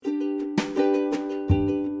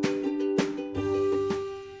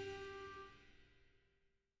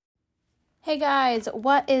Hey guys,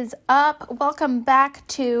 what is up? Welcome back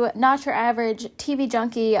to Not Your Average TV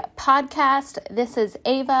Junkie podcast. This is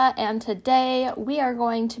Ava, and today we are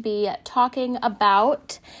going to be talking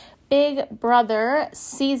about Big Brother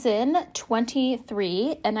season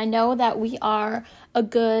 23. And I know that we are a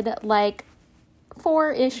good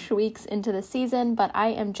 4-ish weeks into the season, but I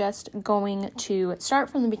am just going to start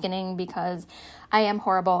from the beginning because I am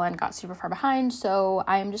horrible and got super far behind, so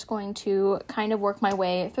I am just going to kind of work my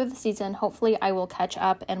way through the season. Hopefully I will catch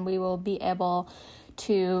up and we will be able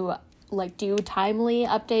to do timely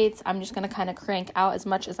updates. I'm just going to kind of crank out as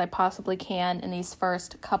much as I possibly can in these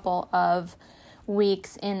first couple of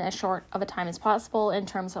weeks in as short of a time as possible in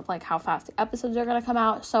terms of how fast the episodes are going to come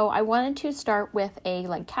out. So I wanted to start with a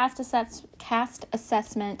cast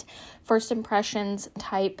assessment, first impressions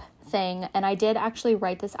type thing, and I did actually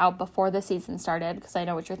write this out before the season started because I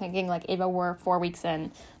know what you're thinking, Ava, we're 4 weeks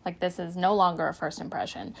in, this is no longer a first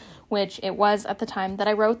impression, which it was at the time that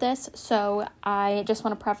I wrote this. So I just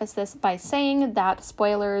want to preface this by saying that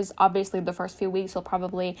spoilers, obviously the first few weeks will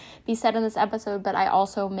probably be said in this episode, but I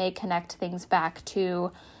also may connect things back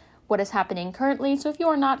to what is happening currently. So if you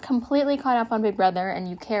are not completely caught up on Big Brother and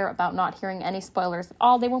you care about not hearing any spoilers at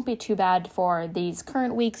all, they won't be too bad for these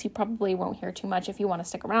current weeks. You probably won't hear too much if you want to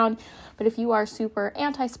stick around. But if you are super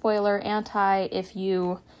anti-spoiler, if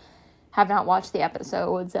you have not watched the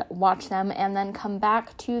episodes, watch them and then come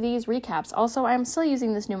back to these recaps. Also, I'm still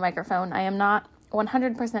using this new microphone. I am not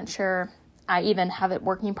 100% sure I even have it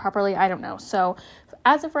working properly. I don't know. So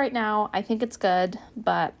as of right now, I think it's good,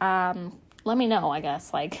 but let me know, I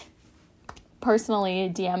guess, personally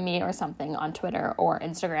DM me or something on Twitter or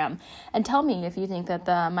Instagram and tell me if you think that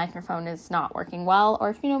the microphone is not working well,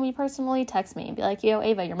 or if you know me personally, text me and be like, yo,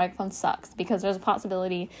 Ava, your microphone sucks, because there's a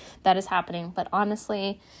possibility that is happening. But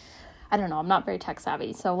honestly, I don't know, I'm not very tech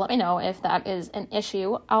savvy, so let me know if that is an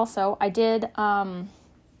issue. Also, I did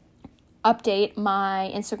update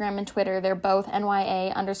my Instagram and Twitter. They're both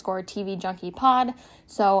NYA_TV Junkie Pod,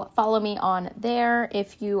 so follow me on there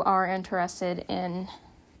if you are interested in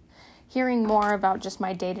hearing more about just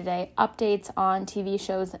my day-to-day updates on TV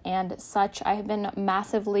shows and such. I have been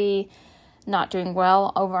massively not doing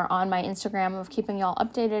well over on my Instagram of keeping y'all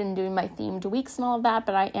updated and doing my themed weeks and all of that,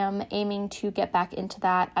 but I am aiming to get back into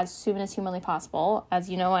that as soon as humanly possible. As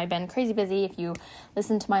you know, I've been crazy busy. If you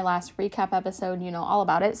listened to my last recap episode, you know all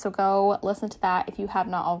about it, so go listen to that if you have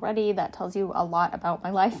not already. That tells you a lot about my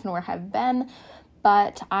life and where I've been.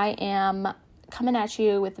 But I am coming at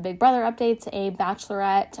you with the Big Brother updates, a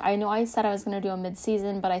Bachelorette. I know I said I was going to do a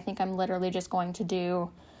mid-season, but I think I'm literally just going to do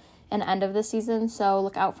an end of the season, so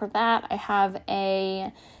look out for that. I have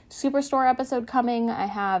a Superstore episode coming. I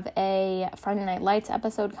have a Friday Night Lights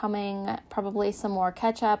episode coming, probably some more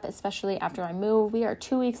catch-up, especially after I move. We are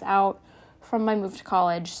 2 weeks out from my move to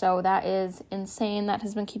college, so that is insane. That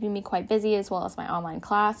has been keeping me quite busy, as well as my online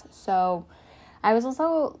class. So I was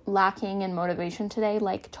also lacking in motivation today,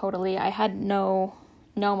 totally. I had no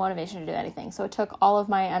motivation to do anything. So it took all of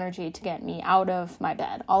my energy to get me out of my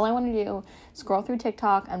bed. All I want to do is scroll through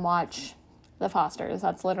TikTok and watch The Fosters.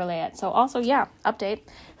 That's literally it. So also, update.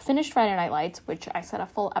 Finished Friday Night Lights, which I said a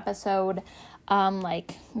full episode,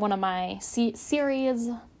 one of my series,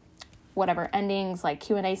 endings,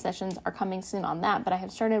 Q&A sessions are coming soon on that. But I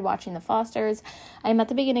have started watching The Fosters. I'm at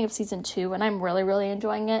the beginning of season 2 and I'm really, really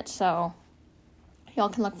enjoying it. So y'all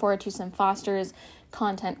can look forward to some Fosters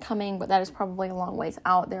content coming, but that is probably a long ways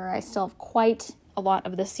out. I still have quite a lot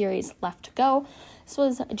of the series left to go. This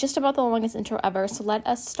was just about the longest intro ever, so let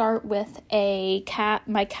us start with my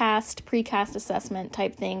precast assessment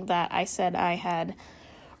type thing that I said I had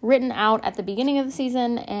written out at the beginning of the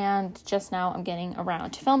season, and just now I'm getting around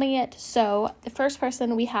to filming it. So the first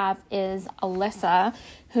person we have is Alyssa,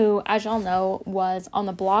 who, as y'all know, was on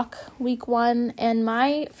the block week 1, and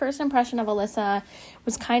my first impression of Alyssa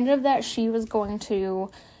was kind of that she was going to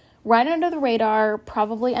ride under the radar,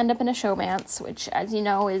 probably end up in a showmance, which, as you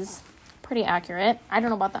know, is pretty accurate. I don't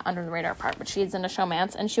know about the under the radar part, but she's in a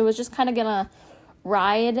showmance, and she was just kind of gonna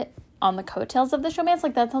ride on the coattails of the showmance.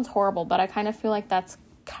 That sounds horrible, but I kind of feel like that's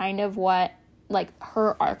kind of what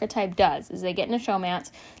her archetype does, is they get in a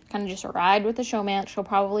showmance, kind of just ride with the showmance. She'll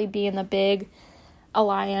probably be in the big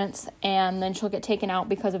alliance, and then she'll get taken out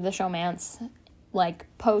because of the showmance,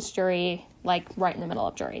 post jury, right in the middle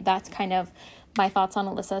of jury. That's kind of my thoughts on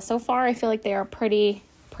Alyssa. So far, I feel like they are pretty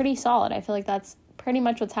solid. I feel like that's pretty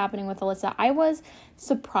much what's happening with Alyssa. I was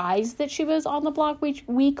surprised that she was on the block week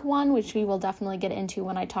 1, which we will definitely get into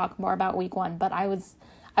when I talk more about week 1, but I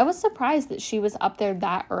I was surprised that she was up there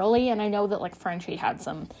that early, and I know that, like, Frenchie had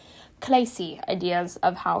some crazy ideas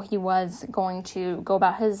of how he was going to go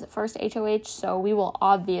about his first HOH, so we will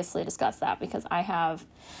obviously discuss that because I have,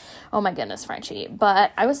 oh my goodness, Frenchie.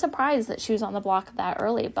 But I was surprised that she was on the block that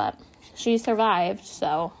early, but she survived,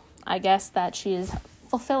 so I guess that she is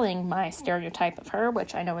fulfilling my stereotype of her,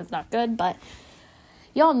 which I know is not good, but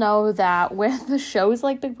y'all know that with the shows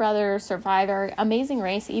like Big Brother, Survivor, Amazing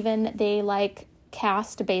Race even, they, like,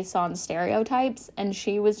 cast based on stereotypes, and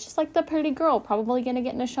she was just, like, the pretty girl, probably gonna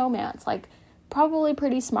get in a showmance, like, probably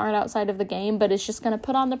pretty smart outside of the game, but is just gonna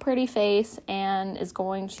put on the pretty face and is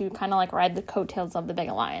going to kind of, like, ride the coattails of the big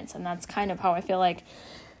alliance, and that's kind of how I feel like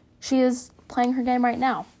she is playing her game right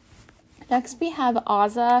now. Next, we have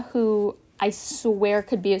Azah, who I swear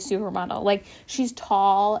could be a supermodel. Like, she's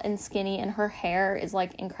tall and skinny, and her hair is,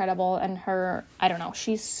 like, incredible, and her, I don't know,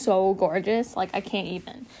 she's so gorgeous. Like, I can't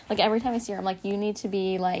even. Like, every time I see her, I'm like, you need to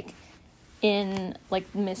be, like, in,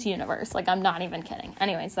 like, Miss Universe. Like, I'm not even kidding.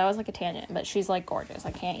 Anyways, that was, like, a tangent, but she's, like, gorgeous.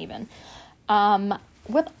 I can't even.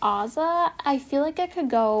 With Azah, I feel like it could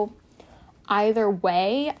go either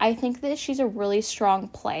way. I think that she's a really strong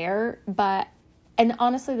player, but, and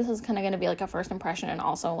honestly, this is kind of going to be, like, a first impression, and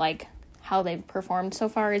also, like, how they've performed so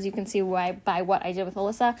far, as you can see by what I did with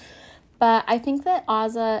Alyssa. But I think that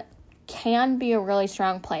Azah can be a really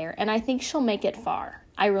strong player, and I think she'll make it far.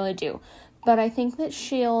 I really do. But I think that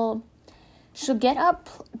she'll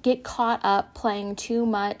get caught up playing too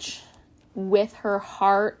much with her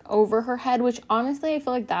heart over her head, which honestly I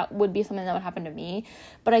feel like that would be something that would happen to me.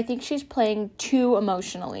 But I think she's playing too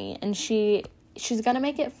emotionally, and she's gonna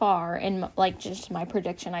make it far, in, like, just my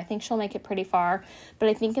prediction. I think she'll make it pretty far, but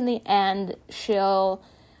I think in the end she'll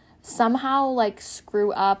somehow, like,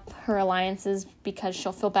 screw up her alliances because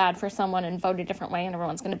she'll feel bad for someone and vote a different way, and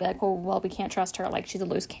everyone's gonna be like, well, we can't trust her, like, she's a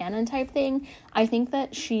loose cannon type thing. I think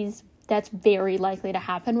that that's very likely to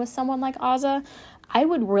happen with someone like Azah. I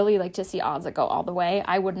would really like to see Azah go all the way.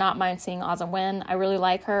 I would not mind seeing Azah win. I really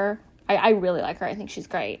like her. I really like her. I think she's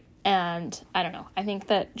great. And I don't know, I think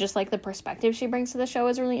that just, like, the perspective she brings to the show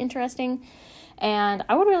is really interesting, and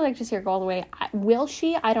I would really like to see her go all the way. Will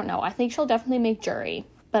she? I don't know. I think she'll definitely make jury,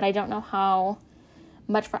 but I don't know how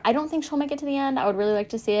much I don't think she'll make it to the end. I would really like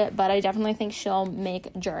to see it, but I definitely think she'll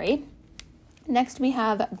make jury. Next, we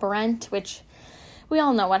have Brent, which we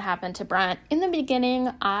all know what happened to Brent. In the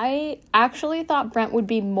beginning, I actually thought Brent would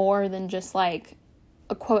be more than just, like,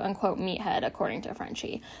 a quote-unquote meathead, according to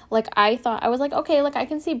Frenchie. Like, I was like, okay, like, I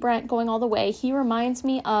can see Brent going all the way. He reminds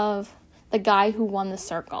me of the guy who won the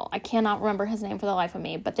circle. I cannot remember his name for the life of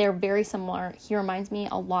me, but they're very similar. He reminds me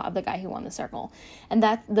a lot of the guy who won the circle, and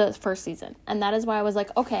that's the first season. And that is why I was like,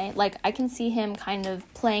 okay, like, I can see him kind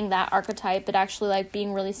of playing that archetype, but actually, like,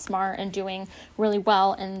 being really smart and doing really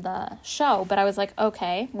well in the show. But I was like,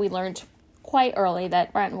 okay, we learned quite early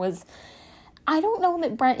that Brent was, I don't know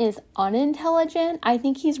that Brent is unintelligent. I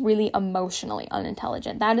think he's really emotionally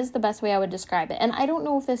unintelligent. That is the best way I would describe it. And I don't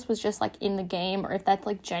know if this was just, like, in the game or if that's,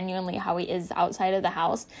 like, genuinely how he is outside of the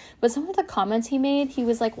house. But some of the comments he made, he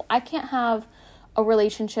was like, well, I can't have a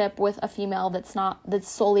relationship with a female that's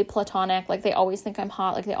solely platonic. Like, they always think I'm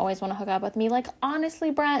hot. Like, they always want to hook up with me. Like,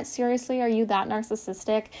 honestly, Brent, seriously, are you that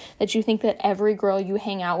narcissistic that you think that every girl you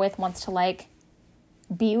hang out with wants to, like,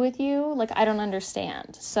 be with you? Like, I don't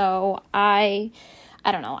understand. So I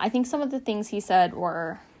don't know. I think some of the things he said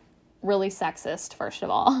were really sexist, first of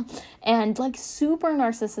all, and, like, super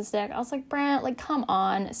narcissistic. I was like, Brent, like, come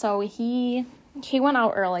on. So he went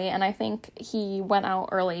out early, and I think he went out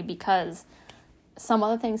early because some of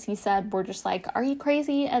the things he said were just like, are you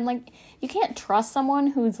crazy? And, like, you can't trust someone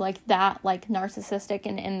who's, like, that, like, narcissistic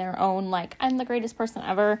and in their own, like, I'm the greatest person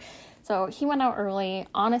ever. So he went out early.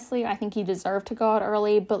 Honestly, I think he deserved to go out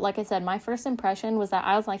early. But like I said, my first impression was that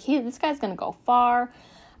I was like, this guy's going to go far.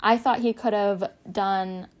 I thought he could have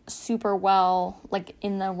done super well, like,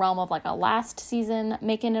 in the realm of, like, a last season,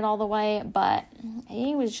 making it all the way. But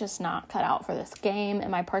he was just not cut out for this game, in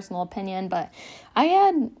my personal opinion. But I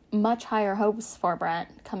had much higher hopes for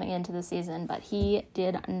Brent coming into the season, but he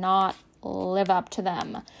did not live up to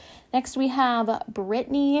them. Next, we have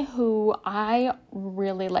Brittany, who I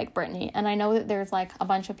really like Brittany. And I know that there's, like, a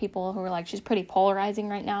bunch of people who are like, she's pretty polarizing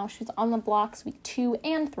right now. She's on the blocks week 2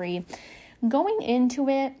 and 3. Going into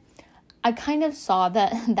it, I kind of saw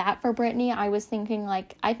that for Brittany. I was thinking,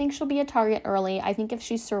 like, I think she'll be a target early. I think if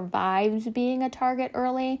she survives being a target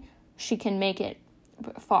early, she can make it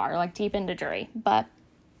far, like, deep into jury.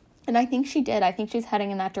 And I think she did. I think she's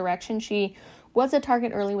heading in that direction. She was a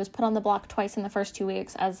target early, was put on the block twice in the first 2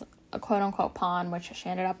 weeks as a quote-unquote pawn, which she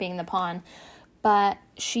ended up being the pawn. but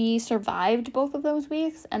she survived both of those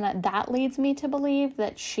weeks, and that leads me to believe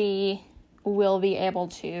that she will be able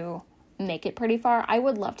to make it pretty far. I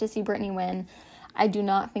would love to see Brittany win. I do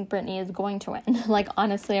not think Brittany is going to win. Like,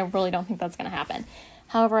 honestly, I really don't think that's going to happen.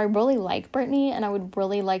 However, I really like Brittany, and I would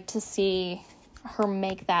really like to see her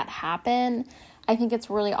make that happen. I think it's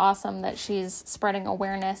really awesome that she's spreading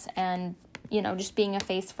awareness and, you know, just being a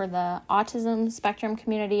face for the autism spectrum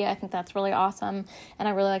community. I think that's really awesome, and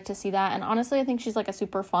I really like to see that. And honestly, I think she's like a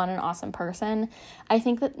super fun and awesome person. I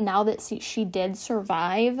think that now that she did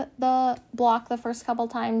survive the block the first couple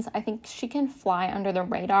times, I think she can fly under the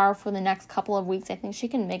radar for the next couple of weeks. I think she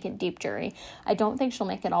can make it deep jury. I don't think she'll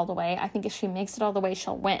make it all the way. I think if she makes it all the way,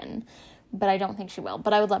 she'll win, but I don't think she will.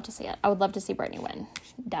 But I would love to see it. I would love to see Brittany win,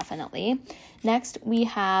 definitely. Next, we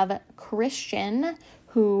have Christian,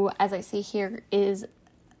 who, as I see here, is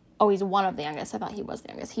he's one of the youngest. I thought he was the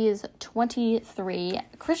youngest. He is 23.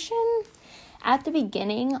 Christian, at the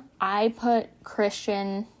beginning, I put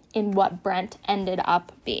Christian in what Brent ended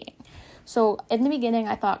up being. So in the beginning,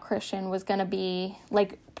 I thought Christian was going to be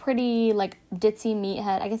like pretty like ditzy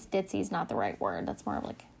meathead. I guess ditzy is not the right word. That's more of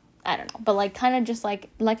like, I don't know, but like kind of just like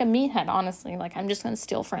a meathead, honestly. Like, I'm just going to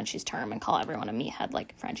steal Frenchie's term and call everyone a meathead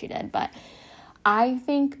like Frenchie did. But I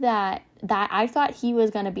think that I thought he was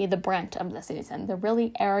going to be the Brent of the season, the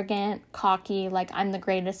really arrogant, cocky, like, I'm the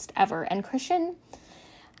greatest ever. And Christian,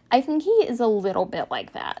 I think he is a little bit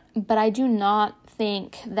like that, but I do not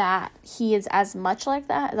think that he is as much like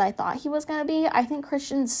that as I thought he was going to be. I think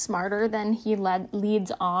Christian's smarter than he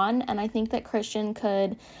leads on, and I think that Christian,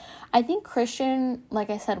 like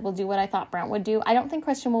I said, will do what I thought Brent would do. I don't think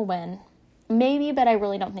Christian will win. Maybe, but I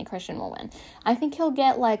really don't think Christian will win. I think he'll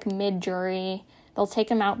get like mid-jury. They'll take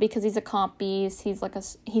him out because he's a comp beast. He's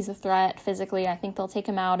a threat physically. I think they'll take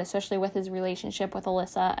him out, especially with his relationship with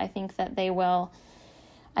Alyssa. I think that they will.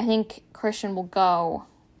 I think Christian will go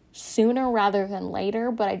sooner rather than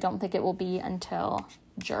later, but I don't think it will be until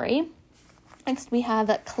jury. Next, we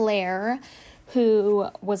have Claire, who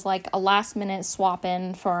was like a last-minute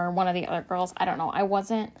swap-in for one of the other girls. I don't know. I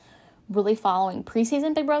wasn't really following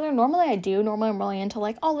preseason Big Brother. Normally I do. Normally I'm really into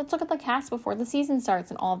like, oh, let's look at the cast before the season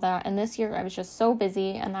starts and all of that. And this year I was just so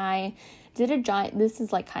busy, and I did a giant, this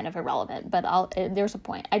is like kind of irrelevant, but there's a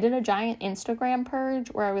point. I did a giant Instagram purge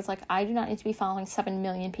where I was like, I do not need to be following 7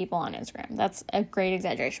 million people on Instagram. That's a great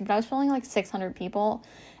exaggeration, but I was following like 600 people,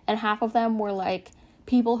 and half of them were like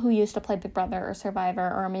people who used to play Big Brother or Survivor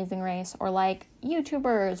or Amazing Race, or like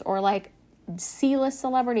YouTubers, or like C-list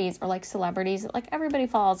celebrities, or like celebrities like everybody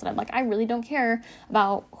follows. And I'm like, I really don't care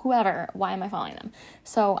about whoever. Why am I following them?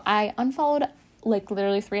 So I unfollowed like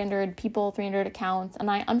literally 300 people, 300 accounts, and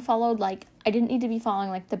I unfollowed, like, I didn't need to be following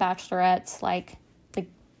like the Bachelorette's like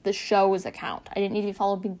the show's account. I didn't need to be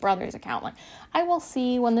following Big Brother's account. Like, I will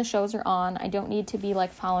see when the shows are on. I don't need to be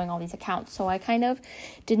like following all these accounts. So I kind of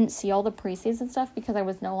didn't see all the preseason stuff because I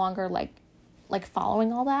was no longer like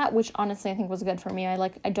following all that, which honestly I think was good for me. I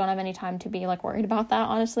don't have any time to be like worried about that,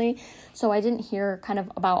 honestly. So I didn't hear kind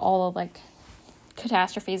of about all of like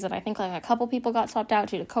catastrophes that I think like a couple people got swapped out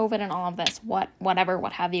due to COVID and all of this, what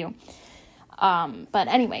have you. But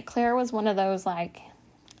anyway, Claire was one of those like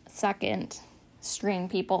second string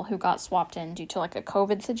people who got swapped in due to like a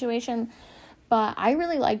COVID situation. But I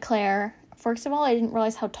really like Claire. First of all, I didn't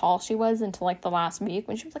realize how tall she was until like the last week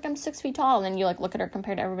when she was like, I'm 6 feet tall. And then you like look at her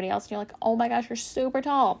compared to everybody else and you're like, oh my gosh, you're super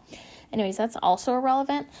tall. Anyways, that's also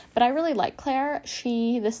irrelevant. But I really like Claire.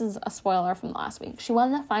 This is a spoiler from last week. She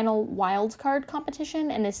won the final wild card competition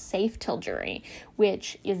and is safe till jury,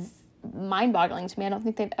 which is mind-boggling to me. I don't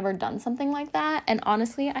think they've ever done something like that. And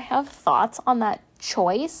honestly, I have thoughts on that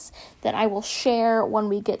choice that I will share when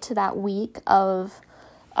we get to that week of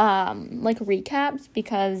like recaps,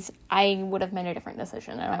 because I would have made a different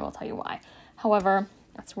decision, and I will tell you why. However,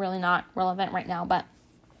 that's really not relevant right now. But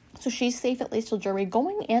so she's safe at least till jury.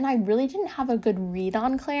 Going in, I really didn't have a good read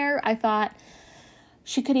on Claire. I thought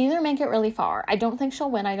she could either make it really far. I don't think she'll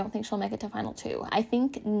win. I don't think she'll make it to final 2. I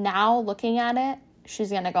think now looking at it,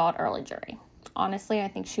 she's going to go out early jury. Honestly, I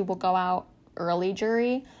think she will go out early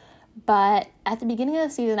jury. But at the beginning of the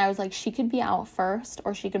season, I was like, she could be out first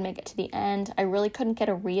or she could make it to the end. I really couldn't get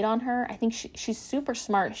a read on her. I think she's super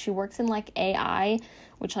smart. She works in like AI,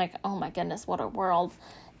 which like, oh my goodness, what a world.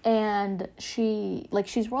 And she's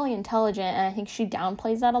really intelligent, and I think she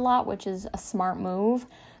downplays that a lot, which is a smart move.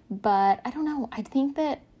 But I don't know. I think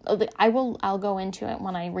that I'll go into it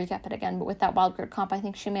when I recap it again, but with that wildcard comp, I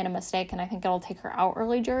think she made a mistake, and I think it'll take her out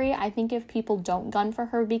early jury. I think if people don't gun for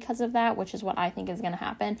her because of that, which is what I think is going to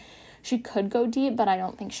happen, she could go deep, but I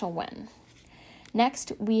don't think she'll win.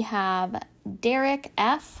 Next, we have Derek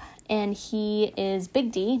F., and he is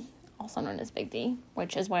Big D, also known as Big D,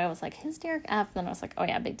 which is why I was like, who's Derek F? And then I was like, oh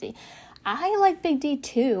yeah, Big D. I like Big D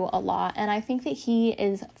too a lot, and I think that he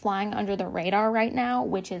is flying under the radar right now,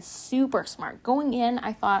 which is super smart. Going in,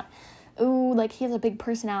 I thought, ooh, like, he has a big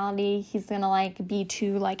personality, he's gonna, like, be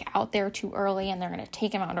too, like, out there too early, and they're gonna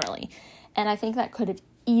take him out early. And I think that could have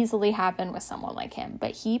easily happened with someone like him,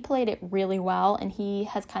 but he played it really well, and he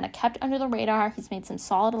has kind of kept under the radar. He's made some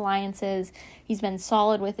solid alliances. He's been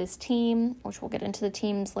solid with his team, which we'll get into the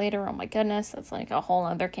teams later. Oh my goodness, that's like a whole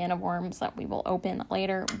other can of worms that we will open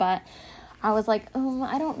later. But I was like,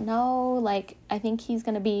 I don't know, like, I think he's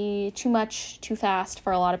going to be too fast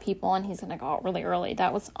for a lot of people, and he's going to go out really early.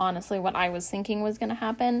 That was honestly what I was thinking was going to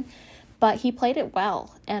happen, but he played it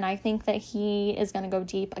well, and I think that he is going to go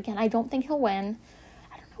deep. Again, I don't think he'll win.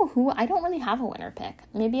 I don't really have a winner pick.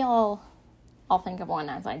 Maybe I'll think of one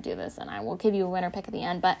as I do this, and I will give you a winner pick at the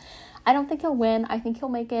end, but I don't think he'll win. I think he'll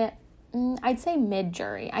make it, I'd say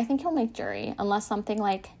mid-jury. I think he'll make jury, unless something,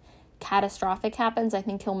 like, catastrophic happens. I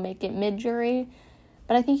think he'll make it mid-jury,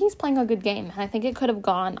 but I think he's playing a good game, and I think it could have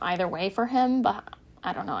gone either way for him, but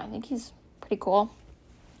I don't know. I think he's pretty cool.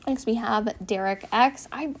 Next, we have Derek X.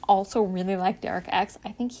 I also really like Derek X.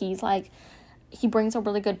 I think he's, like, he brings a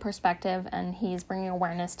really good perspective, and he's bringing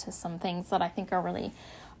awareness to some things that I think are really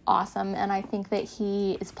awesome, and I think that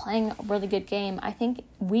he is playing a really good game. I think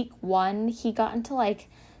week 1, he got into, like,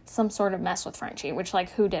 some sort of mess with Frenchie, which,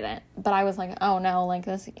 like, who didn't? But I was like, oh no, like,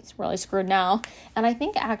 he's really screwed now. And I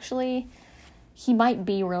think actually he might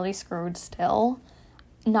be really screwed still,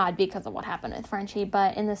 not because of what happened with Frenchie,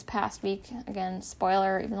 but in this past week, again,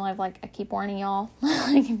 spoiler, even though I keep warning y'all,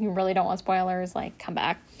 like, if you really don't want spoilers, like, come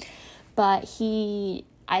back. But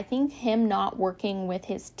I think him not working with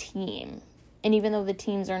his team, and even though the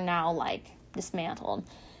teams are now, like, dismantled,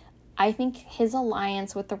 I think his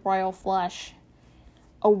alliance with the Royal Flush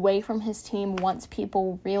away from his team, once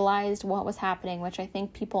people realized what was happening, which I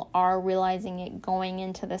think people are realizing it going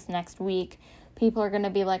into this next week, people are going to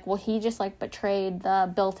be like, well, he just, like, betrayed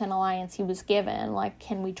the built-in alliance he was given. Like,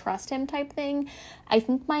 can we trust him type thing? I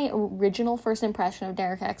think my original first impression of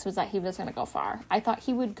Derek X was that he was going to go far. I thought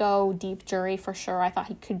he would go deep jury for sure. I thought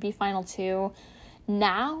he could be final 2.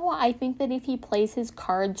 Now, I think that if he plays his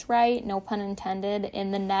cards right, no pun intended,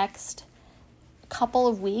 in the next couple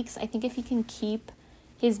of weeks, I think if he can keep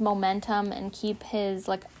his momentum and keep his,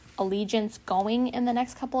 like, allegiance going in the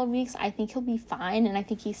next couple of weeks, I think he'll be fine, and I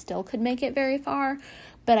think he still could make it very far.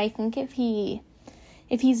 But I think if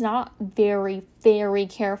he's not very, very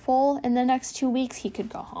careful in the next 2 weeks, he could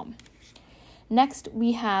go home. Next,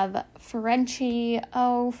 we have Frenchie.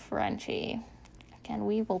 Oh, Frenchie. Again,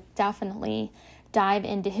 we will definitely dive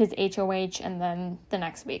into his HOH and then the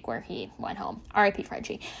next week where he went home. R.I.P.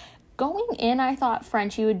 Frenchie. Going in, I thought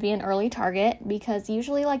Frenchie would be an early target, because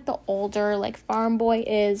usually, like, the older, like, farm boy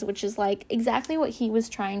is, which is, like, exactly what he was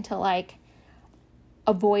trying to, like,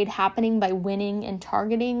 avoid happening by winning and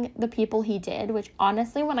targeting the people he did, which,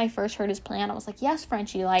 honestly, when I first heard his plan, I was like, yes,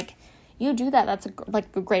 Frenchie, like, you do that, that's, a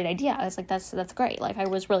great idea. I was like, that's great. Like, I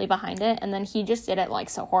was really behind it, and then he just did it, like,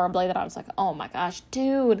 so horribly that I was like, oh my gosh,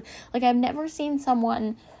 dude. Like, I've never seen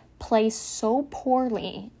someone play so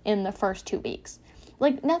poorly in the first 2 weeks.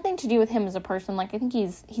 Like, nothing to do with him as a person. Like, I think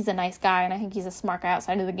he's a nice guy, and I think he's a smart guy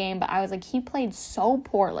outside of the game, but I was like, he played so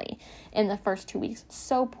poorly in the first 2 weeks.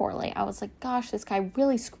 So poorly. I was like, gosh, this guy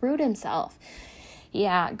really screwed himself.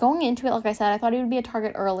 Yeah, going into it, like I said, I thought he would be a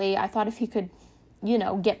target early. I thought if he could,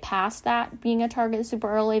 get past that, being a target super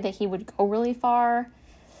early, that he would go really far.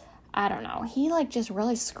 I don't know. He, like, just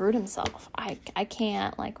really screwed himself. I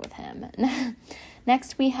can't, like, with him.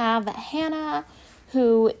 Next, we have Hannah,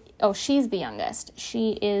 who... Oh, she's the youngest.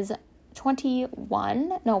 She is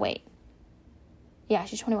 21. No, wait. Yeah,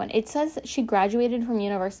 she's 21. It says she graduated from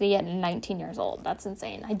university at 19 years old. That's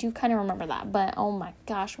insane. I do kind of remember that, but oh my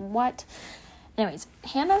gosh, what? Anyways,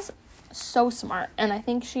 Hannah's so smart, and I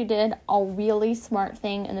think she did a really smart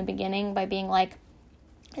thing in the beginning by being like,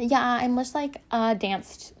 yeah, I'm just, like, a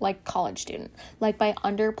dance, like, college student. Like, by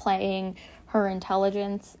underplaying her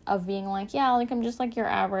intelligence of being like, yeah, like, I'm just, like, your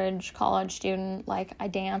average college student, like, I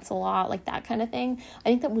dance a lot, like, that kind of thing. I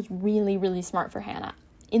think that was really, really smart for Hannah.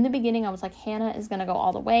 In the beginning, I was like, Hannah is gonna go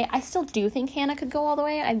all the way. I still do think Hannah could go all the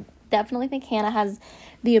way. I definitely think Hannah has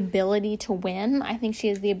the ability to win. I think she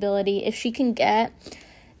has the ability, if she can get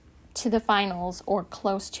to the finals or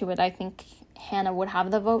close to it, I think Hannah would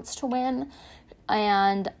have the votes to win.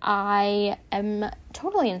 And I am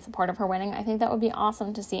totally in support of her winning. I think that would be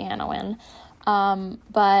awesome to see Hannah win.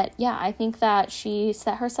 But yeah, I think that she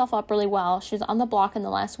set herself up really well. She was on the block in the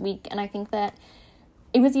last week, and I think that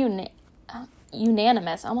it was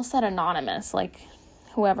unanimous. I almost said anonymous, like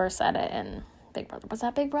whoever said it in Big Brother. Was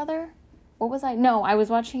that Big Brother? What was I? No, I was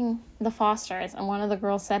watching The Fosters, and one of the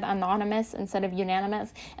girls said anonymous instead of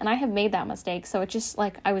unanimous, and I have made that mistake, so it just,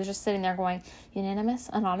 like, I was just sitting there going, unanimous,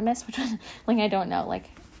 anonymous, which was, like, I don't know, like,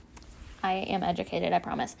 I am educated, I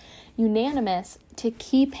promise. Unanimous to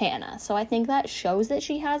keep Hannah, so I think that shows that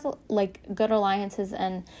she has, like, good alliances,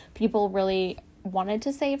 and people really wanted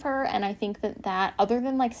to save her, and I think that other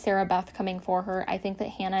than like Sarah Beth coming for her, I think that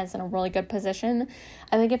Hannah is in a really good position.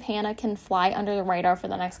 I think if Hannah can fly under the radar for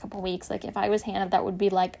the next couple weeks, like if I was Hannah, that would be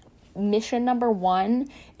like mission number 1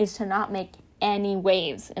 is to not make any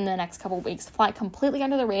waves in the next couple weeks, fly completely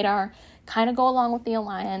under the radar, kind of go along with the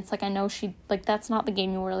alliance. Like I know she, like that's not the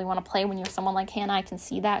game you really want to play when you're someone like Hannah. I can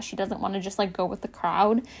see that she doesn't want to just like go with the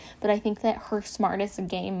crowd, but I think that her smartest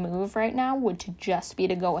game move right now would to just be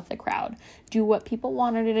to go with the crowd, do what people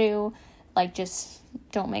want her to do, like just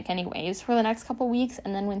don't make any waves for the next couple weeks,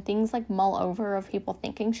 and then when things like mull over of people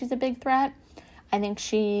thinking she's a big threat, I think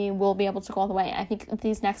she will be able to go all the way. I think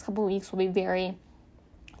these next couple weeks will be very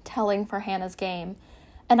telling for Hannah's game.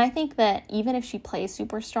 And I think that even if she plays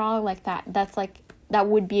super strong like that's like, that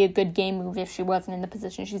would be a good game move if she wasn't in the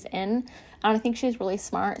position she's in. And I think she's really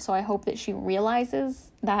smart, so I hope that she realizes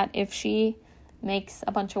that if she makes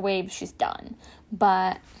a bunch of waves, she's done.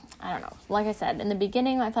 But I don't know. Like I said, in the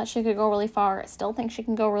beginning, I thought she could go really far. I still think she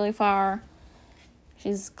can go really far.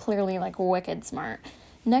 She's clearly like wicked smart.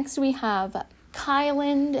 Next we have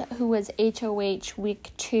Kyland, who was HOH week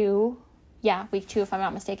 2. Yeah, week 2, if I'm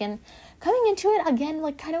not mistaken. Coming into it, again,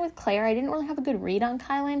 like, kind of with Claire, I didn't really have a good read on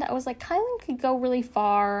Kyland. I was like, Kyland could go really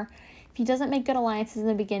far. If he doesn't make good alliances in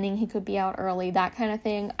the beginning, he could be out early, that kind of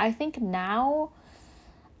thing. I think Kyland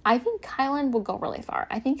will go really far.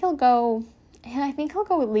 I think he'll go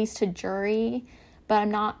at least to jury, but I'm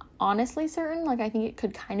not honestly certain. Like, I think it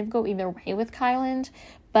could kind of go either way with Kyland.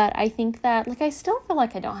 But I think that, like, I still feel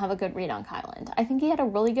like I don't have a good read on Kyland. I think he had a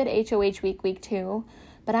really good HOH week 2.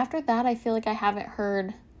 But after that, I feel like I haven't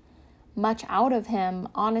heard much out of him,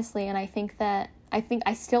 honestly. And I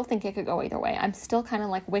still think it could go either way. I'm still kind of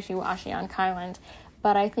like wishy-washy on Kyland.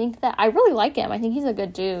 But I think that I really like him. I think he's a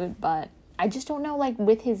good dude. But I just don't know, like,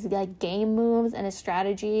 with his, like, game moves and his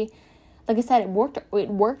strategy. Like I said, it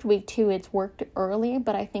worked week 2. It's worked early.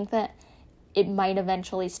 But I think that it might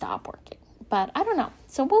eventually stop working. But I don't know.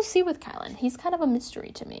 So we'll see with Kyland. He's kind of a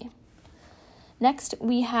mystery to me. Next,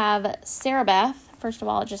 we have Sarah Beth. First of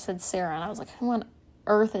all, it just said Sarah, and I was like, who on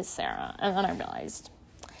earth is Sarah? And then I realized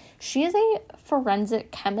she is a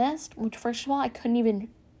forensic chemist, which, first of all, I couldn't even,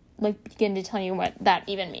 like, begin to tell you what that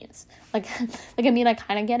even means. Like, I mean, I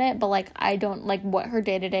kind of get it, but, like, I don't, like, what her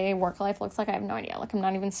day-to-day work life looks like, I have no idea. Like, I'm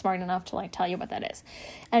not even smart enough to, like, tell you what that is.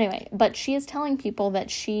 Anyway, but she is telling people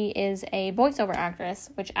that she is a voiceover actress,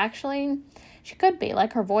 which actually she could be.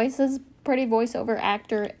 Like, her voice is pretty voiceover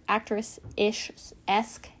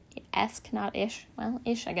actress-ish-esque, not ish. Well,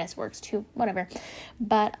 ish, I guess, works too. Whatever.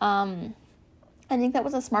 But, I think that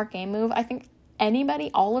was a smart game move. I think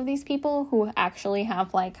all of these people who actually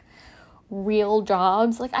have, like, real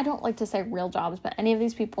jobs, like, I don't like to say real jobs, but any of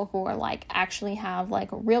these people who are, like, actually have,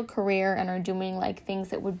 like, a real career and are doing, like, things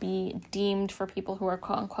that would be deemed for people who are,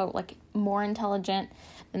 quote-unquote, like, more intelligent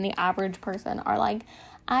than the average person are, like,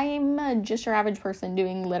 I'm just your average person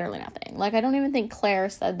doing literally nothing. Like, I don't even think Claire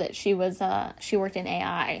said that she worked in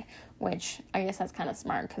AI, which I guess that's kind of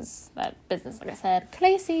smart because that business, like I said,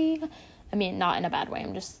 crazy. I mean, not in a bad way.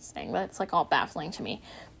 I'm just saying that's, like, all baffling to me.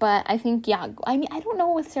 But I think, yeah, I mean, I don't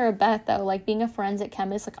know with Sarah Beth, though, like, being a forensic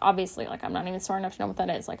chemist, like, obviously, like, I'm not even smart enough to know what that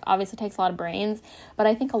is. Like, obviously it takes a lot of brains, but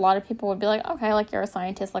I think a lot of people would be like, okay, like, you're a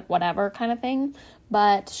scientist, like, whatever kind of thing.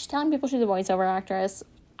 But she's telling people she's a voiceover actress.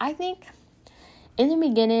 I think in the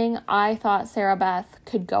beginning, I thought Sarah Beth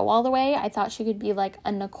could go all the way. I thought she could be, like,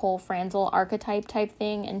 a Nicole Franzel archetype type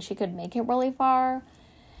thing, and she could make it really far.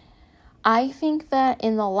 I think that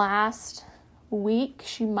in the last week,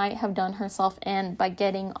 she might have done herself in by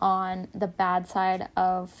getting on the bad side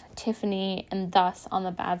of Tiffany and thus on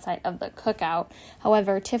the bad side of the cookout.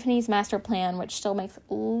 However, Tiffany's master plan, which still makes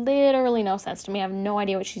literally no sense to me, I have no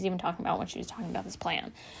idea what she's even talking about when she was talking about this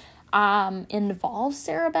plan, involves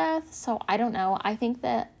Sarah Beth, so I don't know. I think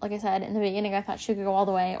that, like I said, in the beginning, I thought she could go all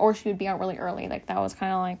the way, or she would be out really early. Like, that was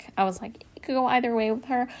kind of like, I was like, it could go either way with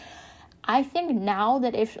her. I think now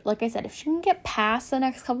that if she can get past the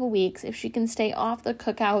next couple weeks, if she can stay off the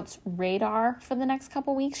Cookout's radar for the next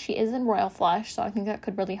couple weeks, she is in Royal Flush, so I think that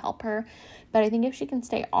could really help her. But I think if she can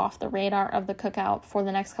stay off the radar of the Cookout for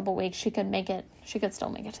the next couple weeks, she could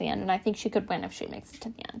still make it to the end, and I think she could win if she makes it to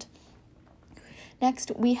the end.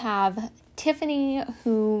 Next, we have Tiffany,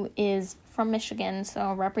 who is from Michigan,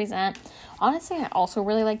 so represent. Honestly, I also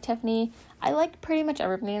really like Tiffany. I liked pretty much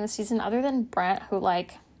everybody in the season other than Brent, who,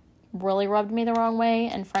 like, really rubbed me the wrong way,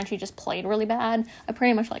 and Frenchie just played really bad. I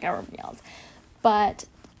pretty much like everybody else. But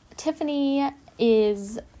Tiffany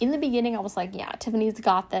is, in the beginning, I was like, yeah, Tiffany's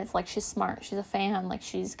got this. Like, she's smart. She's a fan. Like,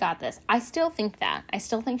 she's got this. I still think that. I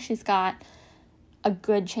still think she's got a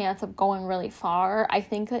good chance of going really far. I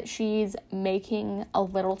think that she's making a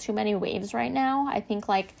little too many waves right now. I think,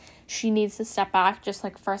 like, she needs to step back just,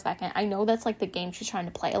 like, for a second. I know that's, like, the game she's trying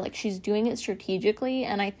to play. Like, she's doing it strategically,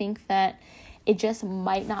 and I think that it just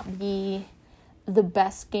might not be the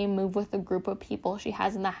best game move with the group of people she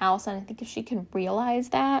has in the house. And I think if she can realize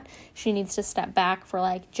that, she needs to step back for,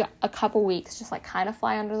 like, a couple weeks, just, like, kind of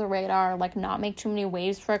fly under the radar, like, not make too many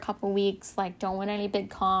waves for a couple weeks, like, don't win any big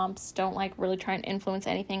comps, don't, like, really try and influence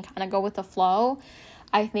anything, kind of go with the flow.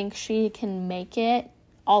 I think she can make it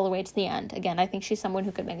all the way to the end. Again, I think she's someone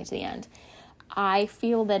who could make it to the end. I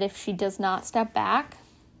feel that if she does not step back,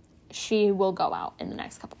 she will go out in the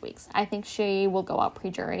next couple weeks. I think she will go out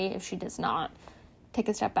pre-jury if she does not take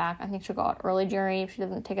a step back. I think she'll go out early jury if she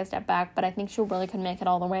doesn't take a step back, but I think she really could make it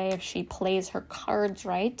all the way if she plays her cards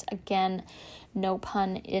right. Again, no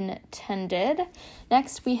pun intended.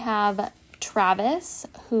 Next, we have Travis,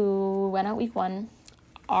 who went out week 1.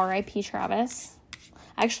 R.I.P. Travis.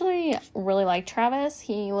 I actually really like Travis.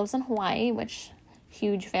 He lives in Hawaii, which,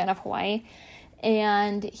 huge fan of Hawaii.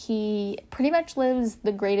 And he pretty much lives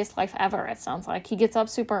the greatest life ever, it sounds like. He gets up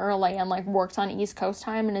super early and, like, works on East Coast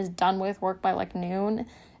time and is done with work by, like, noon.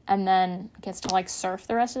 And then gets to, like, surf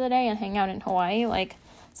the rest of the day and hang out in Hawaii. Like,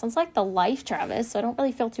 sounds like the life, Travis. So I don't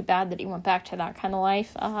really feel too bad that he went back to that kind of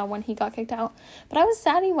life when he got kicked out. But I was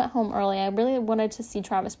sad he went home early. I really wanted to see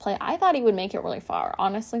Travis play. I thought he would make it really far.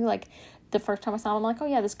 Honestly, like, the first time I saw him, I'm like, oh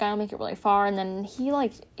yeah, this guy will make it really far. And then he,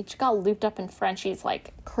 like, it just got looped up in Frenchie's,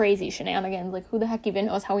 like, crazy shenanigans. Like, who the heck even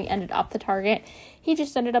knows how he ended up the target? He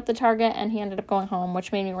just ended up the target, and he ended up going home,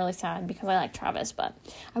 which made me really sad because I like Travis. But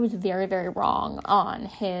I was very, very wrong on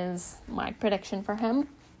my prediction for him.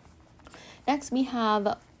 Next, we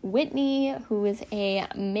have Whitney, who is a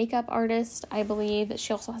makeup artist, I believe.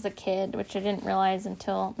 She also has a kid, which I didn't realize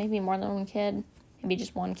until maybe more than one kid. Maybe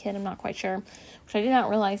just one kid, I'm not quite sure, which I did not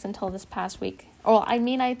realize until this past week. Well, I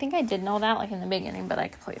mean, I think I did know that, like, in the beginning, but I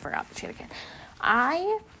completely forgot that she had a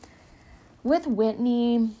kid. With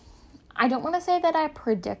Whitney, I don't want to say that I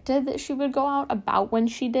predicted that she would go out about when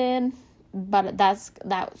she did, but that's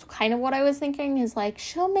kind of what I was thinking, is, like,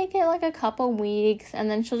 she'll make it, like, a couple weeks,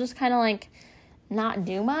 and then she'll just kind of, like, not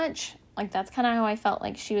do much. Like, that's kind of how I felt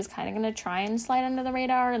like she was kind of going to try and slide under the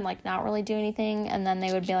radar and, like, not really do anything. And then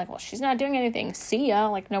they would be like, well, she's not doing anything. See ya.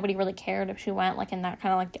 Like, nobody really cared if she went, like, in that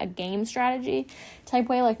kind of, like, a game strategy type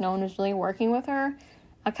way. Like, no one was really working with her.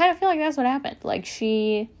 I kind of feel like that's what happened. Like,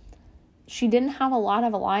 she didn't have a lot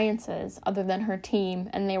of alliances other than her team.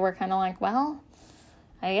 And they were kind of like, well,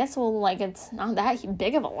 I guess, well, like, it's not that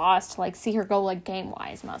big of a loss to, like, see her go, like,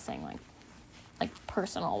 game-wise. I'm not saying, like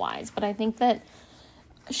personal-wise. But I think that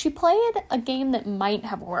she played a game that might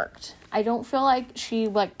have worked. I don't feel like she,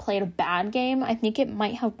 like, played a bad game. I think it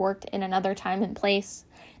might have worked in another time and place.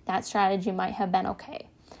 That strategy might have been okay.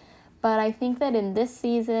 But I think that in this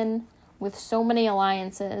season, with so many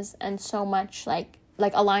alliances and so much, like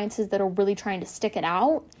alliances that are really trying to stick it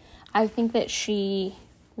out, I think that she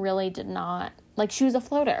really did not, like, she was a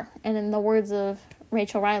floater. And in the words of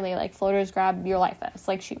Rachel Riley, like, floaters grab your life vest.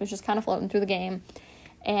 Like, she was just kind of floating through the game.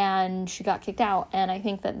 And she got kicked out, and I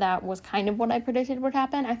think that was kind of what I predicted would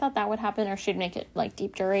happen. I thought that would happen, or she'd make it, like,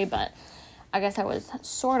 deep jury, but I guess I was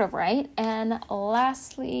sort of right. And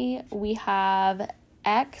lastly, we have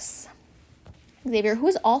Xavier,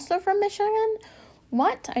 who's also from Michigan.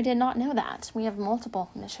 What? I did not know that. We have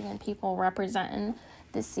multiple Michigan people representing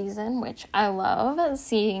this season, which I love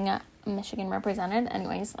seeing Michigan represented.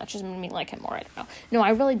 Anyways, that just made me like him more. I don't know. No,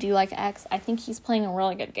 I really do like X. I think he's playing a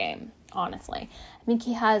really good game, honestly. I think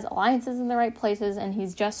he has alliances in the right places, and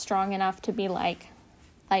he's just strong enough to be, like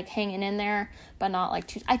hanging in there, but not, like,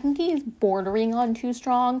 too... I think he's bordering on too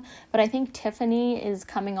strong, but I think Tiffany is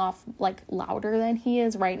coming off, like, louder than he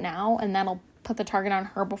is right now, and that'll put the target on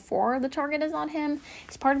her before the target is on him.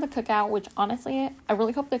 He's part of the cookout, which, honestly, I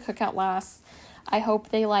really hope the cookout lasts. I hope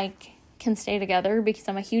they, like, can stay together, because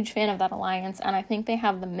I'm a huge fan of that alliance, and I think they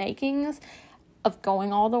have the makings of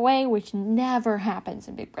going all the way, which never happens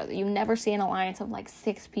in Big Brother. You never see an alliance of, like,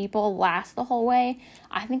 6 people last the whole way.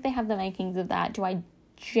 I think they have the makings of that. Do I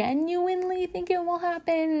genuinely think it will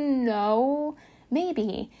happen? No.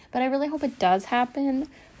 Maybe. But I really hope it does happen.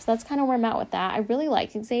 So that's kind of where I'm at with that. I really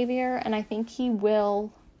like Xavier, and I think he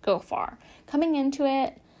will go far. Coming into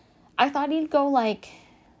it, I thought he'd go, like,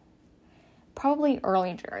 probably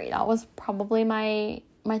early jury. That was probably my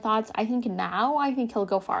thoughts. I think he'll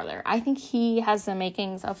go farther. I think he has the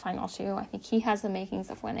makings of Final Two. I think he has the makings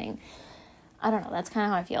of winning. I don't know. That's kind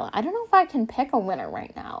of how I feel. I don't know if I can pick a winner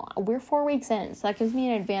right now. We're 4 weeks in, so that gives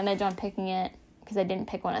me an advantage on picking it because I didn't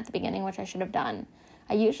pick one at the beginning, which I should have done.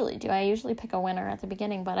 I usually do. I usually pick a winner at the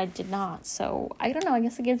beginning, but I did not. So I don't know. I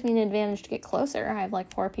guess it gives me an advantage to get closer. I have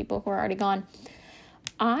like 4 people who are already gone.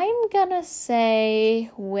 I'm gonna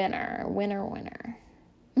say winner. I'm gonna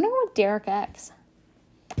go with Derek X.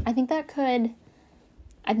 I think that could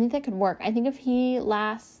work. I think if he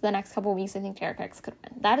lasts the next couple of weeks, I think Derek X could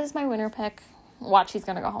win. That is my winner pick. Watch, he's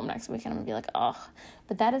gonna go home next week and I'm gonna be like, ugh.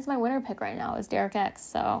 But that is my winner pick right now, is Derek X.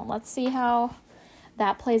 So let's see how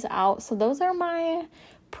that plays out. So those are my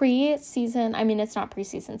pre-season. I mean, it's not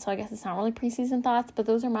preseason, so I guess it's not really preseason thoughts, but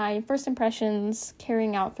those are my first impressions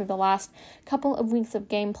carrying out through the last couple of weeks of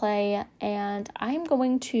gameplay. And I'm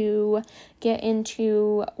going to get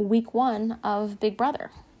into week 1 of Big Brother.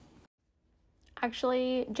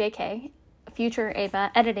 Actually, JK, future Ava,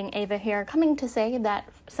 editing Ava here, coming to say that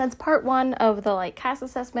since part 1 of the cast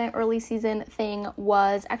assessment early season thing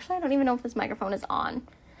was, actually I don't even know if this microphone is on.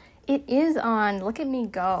 It is on. Look at me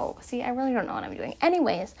go. See, I really don't know what I'm doing.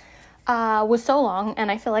 Anyways, was so long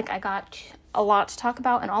and I feel like I got a lot to talk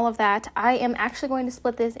about and all of that. I am actually going to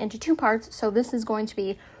split this into 2 parts. So this is going to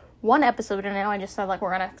be 1 episode, and I know I just said we're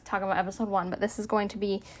going to talk about episode 1, but this is going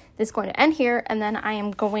to end here, and then I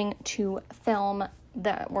am going to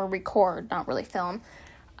record, not really film,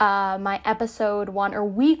 my episode 1 or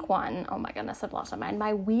week 1. Oh my goodness, I've lost my mind.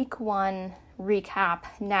 My week 1 recap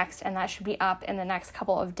next, and that should be up in the next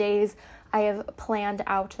couple of days. I have planned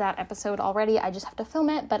out that episode already. I just have to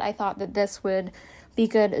film it, but I thought that this would be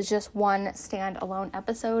good as just one standalone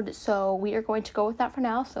episode. So we are going to go with that for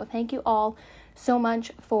now. So thank you all so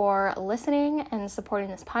much for listening and supporting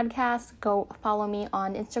this podcast. Go follow me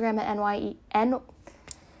on Instagram at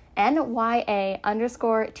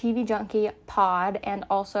NYA_TV Junkie pod, and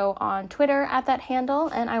also on Twitter at that handle.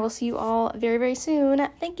 And I will see you all very, very soon.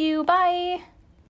 Thank you. Bye.